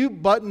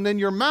unmute button in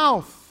your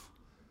mouth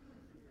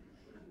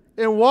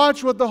and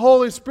watch what the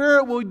Holy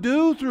Spirit will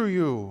do through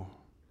you?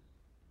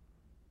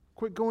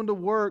 Quit going to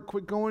work,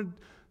 quit going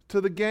to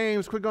the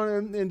games, quit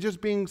going and just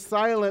being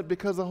silent,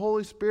 because the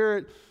Holy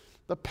Spirit,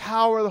 the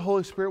power of the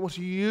Holy Spirit wants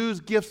you to use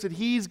gifts that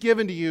he's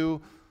given to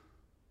you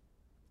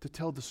to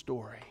tell the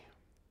story.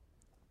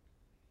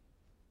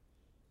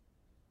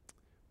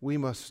 We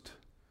must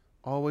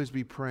always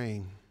be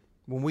praying.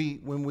 When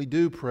we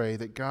do pray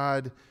that,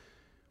 God,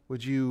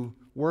 would you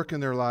work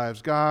in their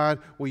lives? God,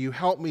 will you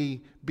help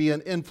me be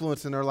an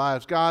influence in their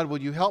lives? God,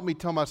 will you help me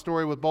tell my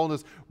story with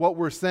boldness? What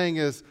we're saying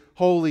is,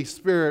 Holy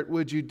Spirit,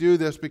 would you do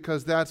this?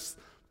 Because that's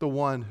the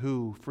one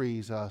who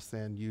frees us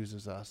and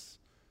uses us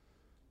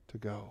to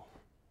go.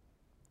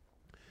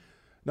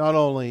 Not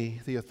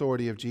only the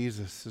authority of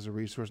Jesus is a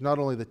resource, not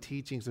only the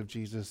teachings of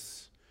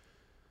Jesus,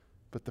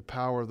 but the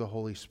power of the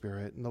Holy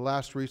Spirit. And the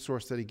last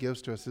resource that he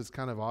gives to us is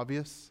kind of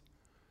obvious.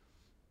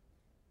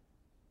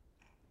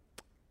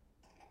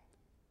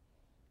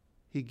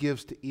 He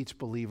gives to each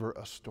believer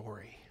a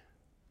story.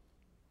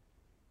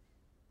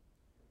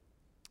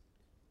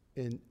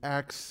 In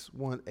Acts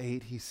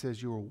 1:8, he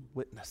says, you are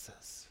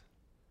witnesses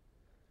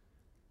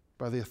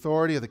by the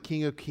authority of the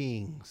King of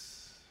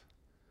Kings.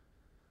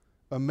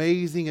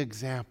 Amazing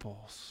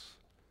examples.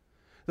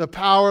 The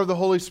power of the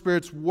Holy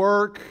Spirit's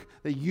work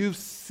that you've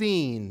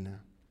seen.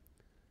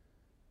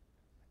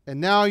 And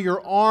now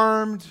you're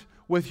armed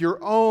with your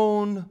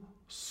own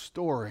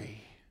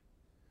story.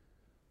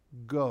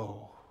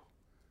 Go,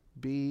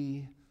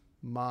 be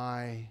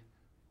my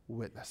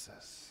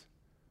witnesses.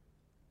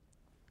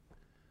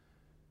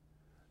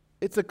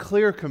 It's a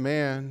clear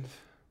command.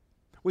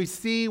 We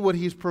see what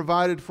he's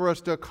provided for us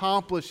to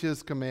accomplish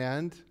his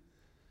command.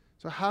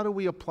 So how do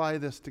we apply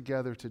this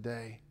together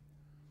today?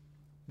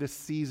 This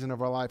season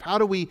of our life? How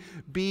do we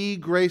be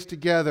Grace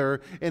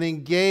together and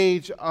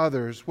engage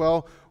others?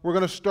 Well, we're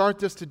going to start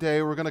this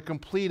today. We're going to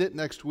complete it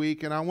next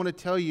week. And I want to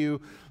tell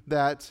you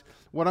that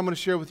what I'm going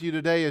to share with you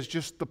today is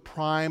just the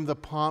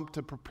pump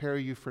to prepare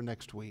you for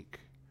next week.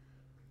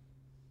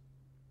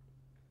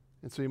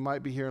 And so you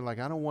might be hearing like,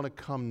 I don't want to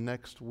come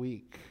next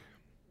week.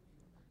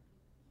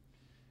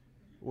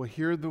 Well,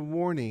 hear the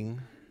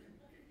warning.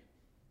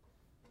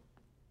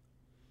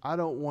 I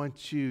don't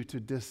want you to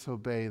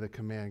disobey the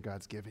command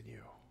God's given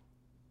you.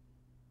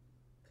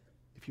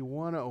 If you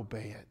want to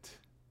obey it,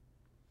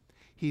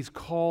 he's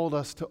called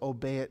us to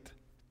obey it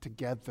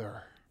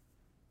together,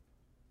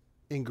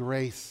 in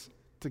grace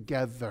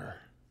together.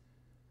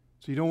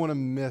 So you don't want to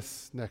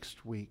miss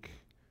next week.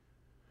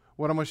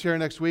 What I'm going to share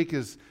next week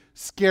is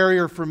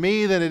scarier for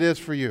me than it is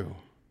for you.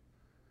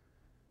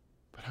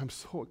 But I'm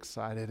so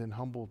excited and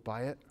humbled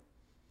by it.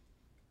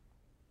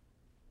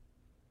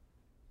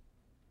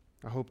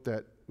 I hope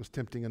that was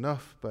tempting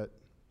enough, but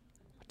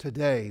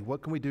today?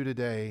 What can we do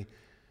today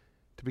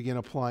to begin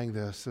applying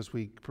this as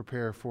we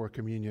prepare for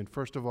communion?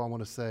 First of all, I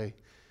want to say,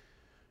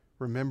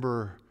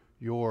 remember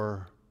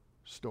your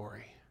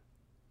story.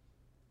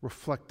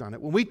 Reflect on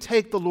it. When we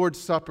take the Lord's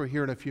Supper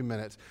here in a few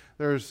minutes,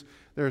 there's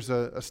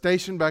a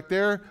station back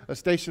there, a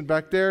station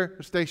back there,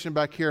 a station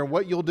back here. And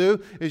what you'll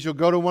do is you'll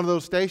go to one of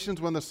those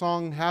stations when the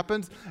song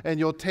happens, and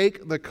you'll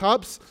take the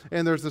cups,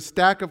 and there's a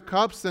stack of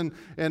cups, and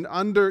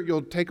under,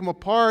 you'll take them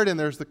apart, and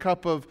there's the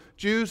cup of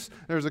juice,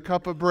 there's a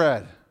cup of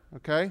bread,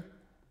 okay?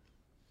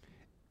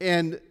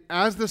 And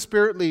as the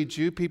Spirit leads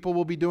you, people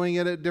will be doing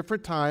it at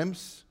different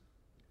times.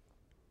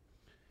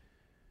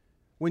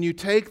 When you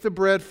take the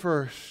bread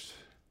first,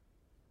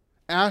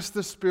 ask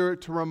the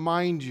Spirit to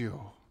remind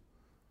you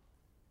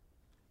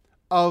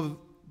of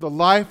the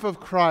life of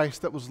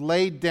Christ that was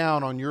laid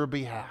down on your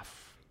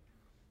behalf.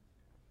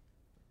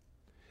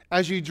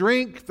 As you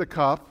drink the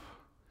cup,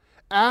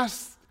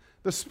 ask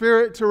the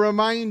Spirit to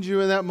remind you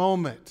in that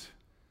moment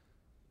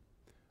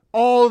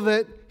all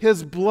that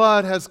His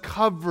blood has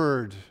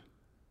covered,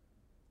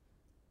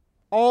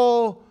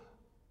 all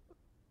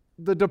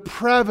the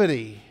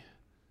depravity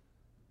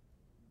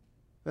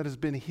that has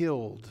been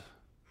healed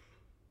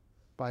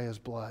by His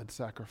blood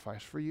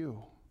sacrificed for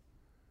you.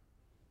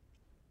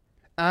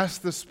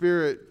 Ask the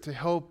Spirit to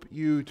help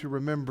you to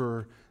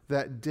remember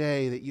that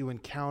day that you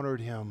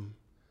encountered Him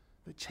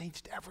that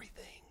changed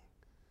everything.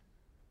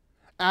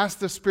 Ask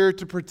the Spirit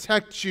to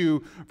protect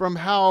you from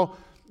how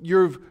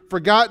you've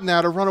forgotten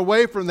that or run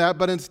away from that,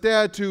 but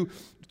instead to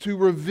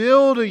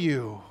reveal to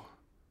you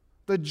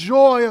the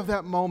joy of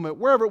that moment,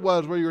 wherever it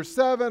was, whether you're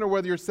 7 or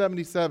whether you're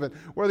 77,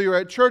 whether you're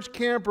at church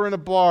camp or in a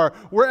bar,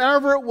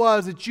 wherever it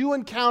was that you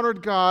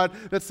encountered God,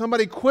 that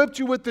somebody equipped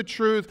you with the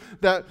truth,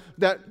 that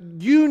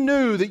you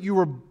knew that you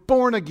were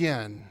born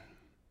again.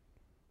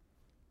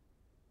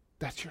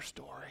 That's your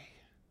story.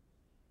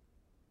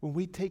 When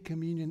we take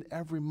communion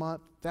every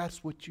month,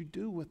 that's what you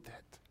do with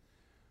it.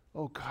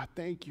 Oh God,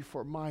 thank you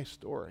for my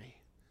story.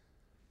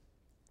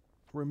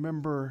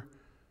 Remember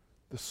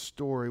the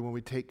story when we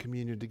take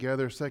communion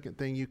together. Second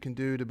thing you can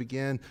do to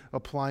begin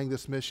applying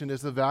this mission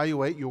is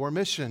evaluate your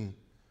mission.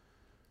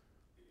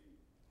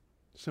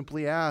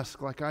 Simply ask,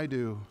 like I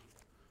do,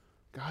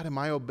 God, am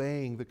I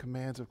obeying the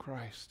commands of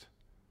Christ?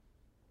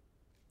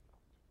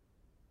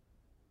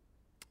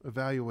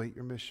 Evaluate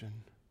your mission.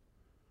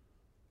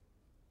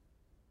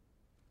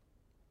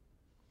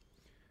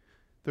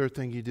 Third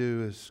thing you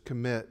do is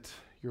commit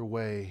your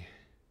way.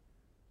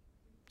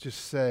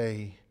 Just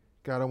say,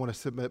 God, I want to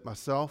submit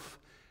myself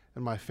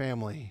and my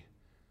family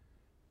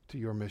to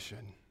your mission.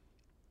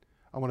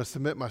 I want to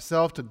submit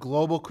myself to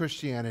global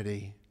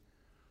Christianity.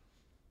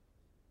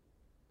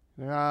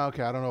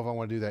 Okay, I don't know if I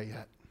want to do that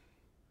yet.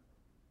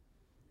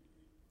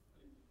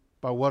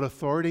 By what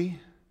authority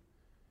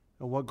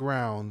and what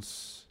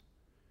grounds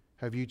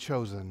have you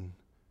chosen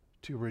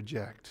to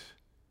reject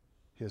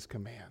His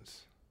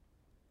commands?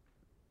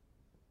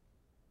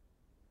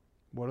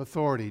 What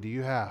authority do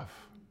you have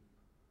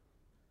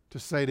to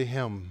say to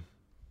Him,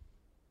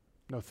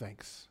 no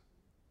thanks?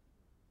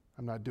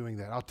 I'm not doing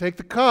that. I'll take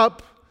the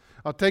cup,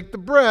 I'll take the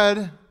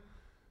bread,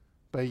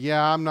 but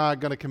I'm not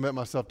going to commit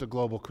myself to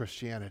global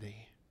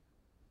Christianity.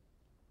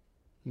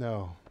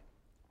 No.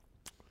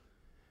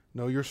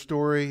 Know your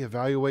story,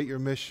 evaluate your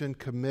mission,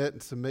 commit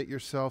and submit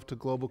yourself to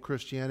global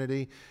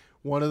Christianity.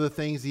 One of the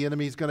things the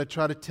enemy is going to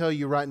try to tell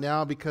you right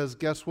now, because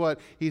guess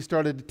what? He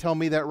started to tell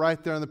me that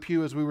right there in the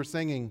pew as we were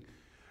singing.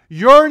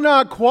 You're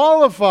not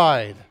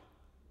qualified.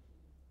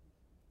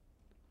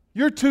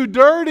 You're too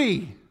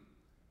dirty.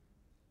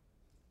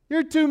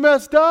 You're too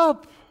messed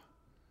up.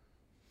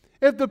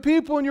 If the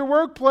people in your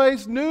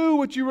workplace knew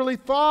what you really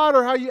thought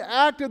or how you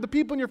acted, the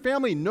people in your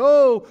family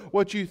know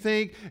what you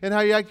think and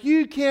how you act,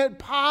 you can't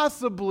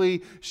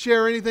possibly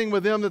share anything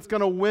with them that's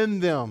going to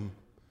win them.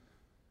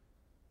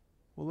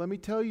 Well, let me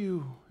tell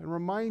you and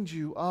remind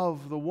you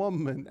of the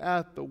woman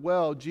at the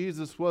well.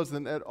 Jesus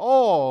wasn't at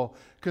all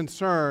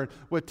concerned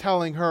with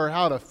telling her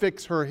how to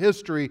fix her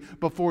history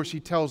before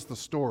she tells the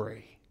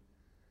story.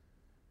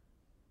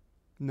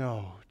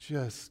 No,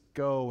 just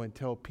go and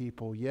tell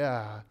people,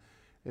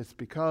 it's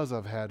because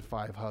I've had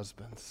 5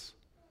 husbands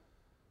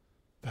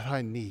that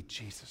I need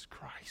Jesus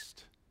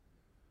Christ.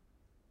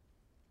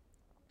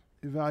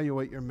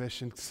 Evaluate your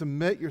mission.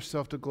 Submit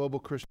yourself to global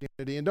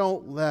Christianity, and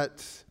don't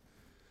let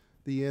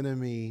the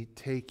enemy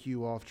take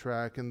you off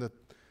track. And the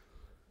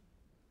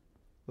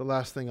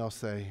last thing I'll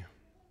say,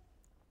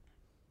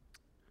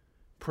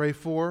 pray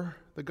for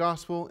the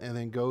gospel and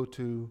then go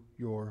to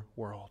your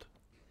world.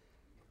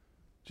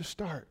 Just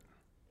start.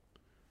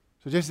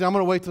 So Jason, I'm going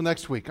to wait till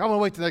next week. I'm going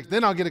to wait till next,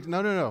 then I'll get it.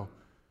 No.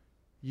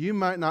 You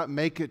might not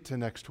make it to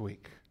next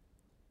week.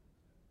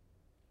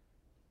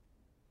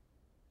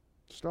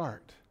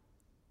 Start.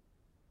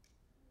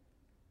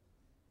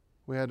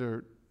 We had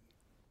our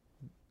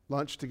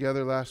lunch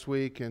together last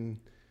week and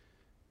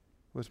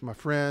with my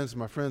friends.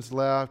 My friends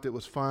left. It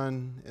was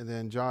fun. And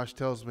then Josh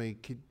tells me,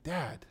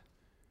 Dad,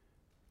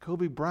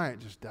 Kobe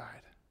Bryant just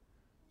died.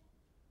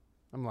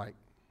 I'm like,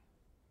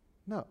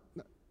 no,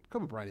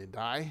 Kobe Bryant didn't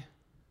die.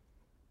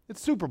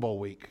 It's Super Bowl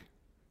week.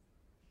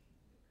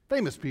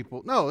 Famous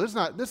people. No,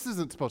 this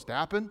isn't supposed to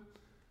happen.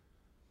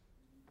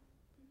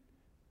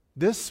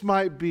 This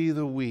might be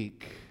the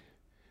week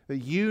that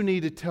you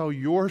need to tell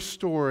your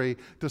story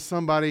to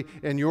somebody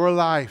in your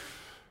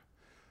life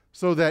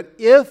so that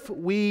if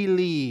we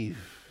leave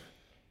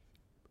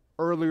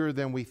earlier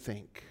than we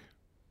think,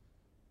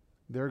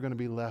 they're going to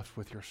be left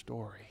with your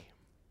story.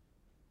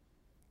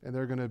 And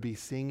they're going to be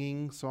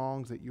singing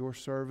songs at your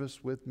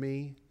service with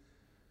me.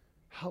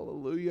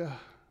 Hallelujah.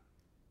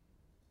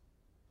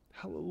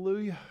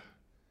 Hallelujah.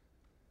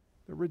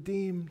 They're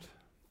redeemed.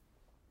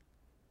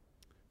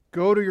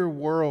 Go to your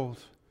world.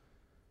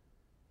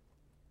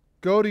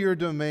 Go to your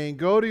domain.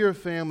 Go to your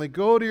family.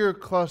 Go to your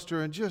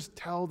cluster and just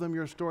tell them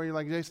your story. You're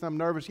like, Jason, I'm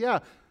nervous. Yeah,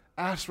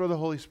 ask for the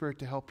Holy Spirit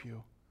to help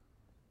you.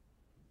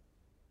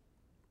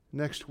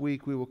 Next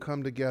week we will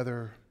come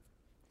together.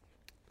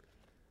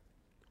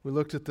 We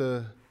looked at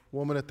the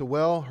woman at the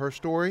well, her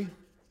story.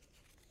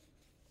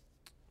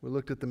 We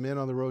looked at the men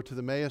on the road to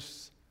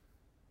Emmaus,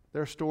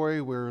 their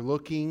story. We're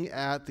looking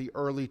at the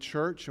early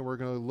church, and we're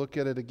going to look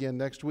at it again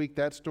next week,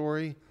 that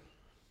story.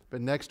 But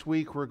next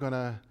week we're going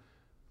to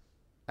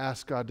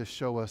ask God to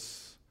show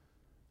us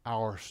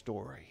our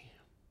story.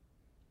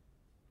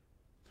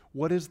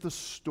 What is the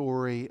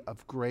story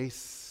of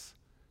Grace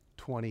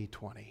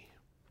 2020?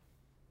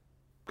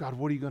 God,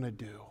 what are you going to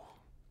do?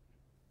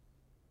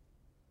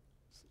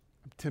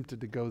 I'm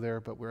tempted to go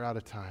there, but we're out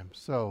of time.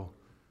 So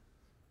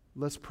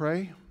let's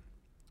pray.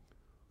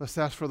 Let's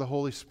ask for the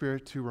Holy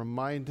Spirit to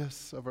remind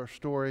us of our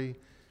story,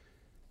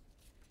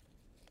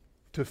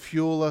 to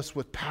fuel us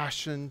with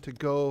passion, to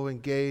go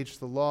engage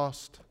the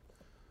lost,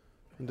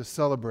 and to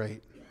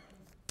celebrate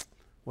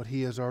what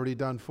He has already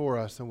done for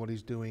us and what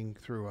He's doing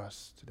through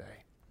us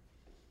today.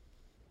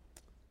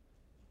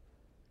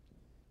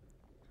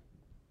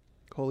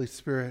 Holy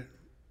Spirit,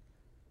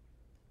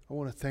 I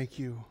want to thank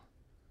you.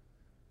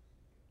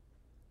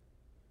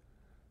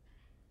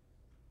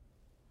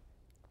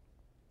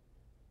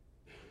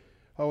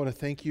 I want to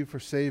thank you for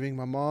saving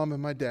my mom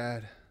and my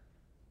dad,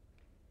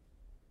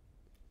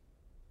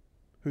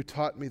 who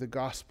taught me the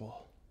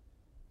gospel.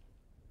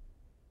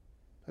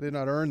 I did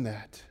not earn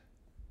that,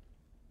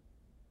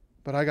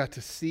 but I got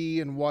to see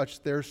and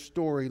watch their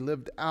story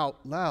lived out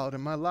loud in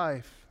my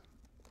life.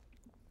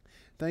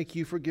 Thank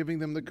you for giving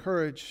them the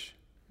courage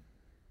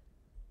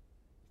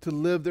to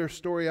live their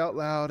story out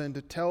loud and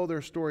to tell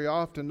their story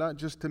often, not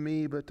just to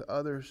me, but to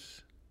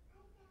others.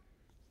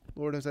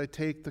 Lord, as I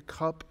take the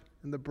cup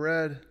and the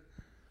bread,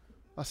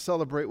 I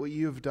celebrate what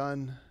you have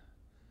done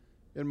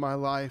in my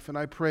life, and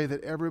I pray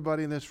that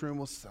everybody in this room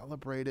will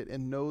celebrate it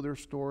and know their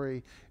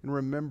story and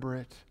remember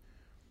it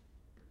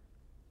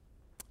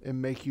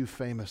and make you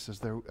famous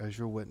as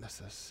your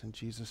witnesses. In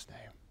Jesus'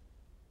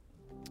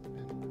 name,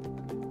 amen.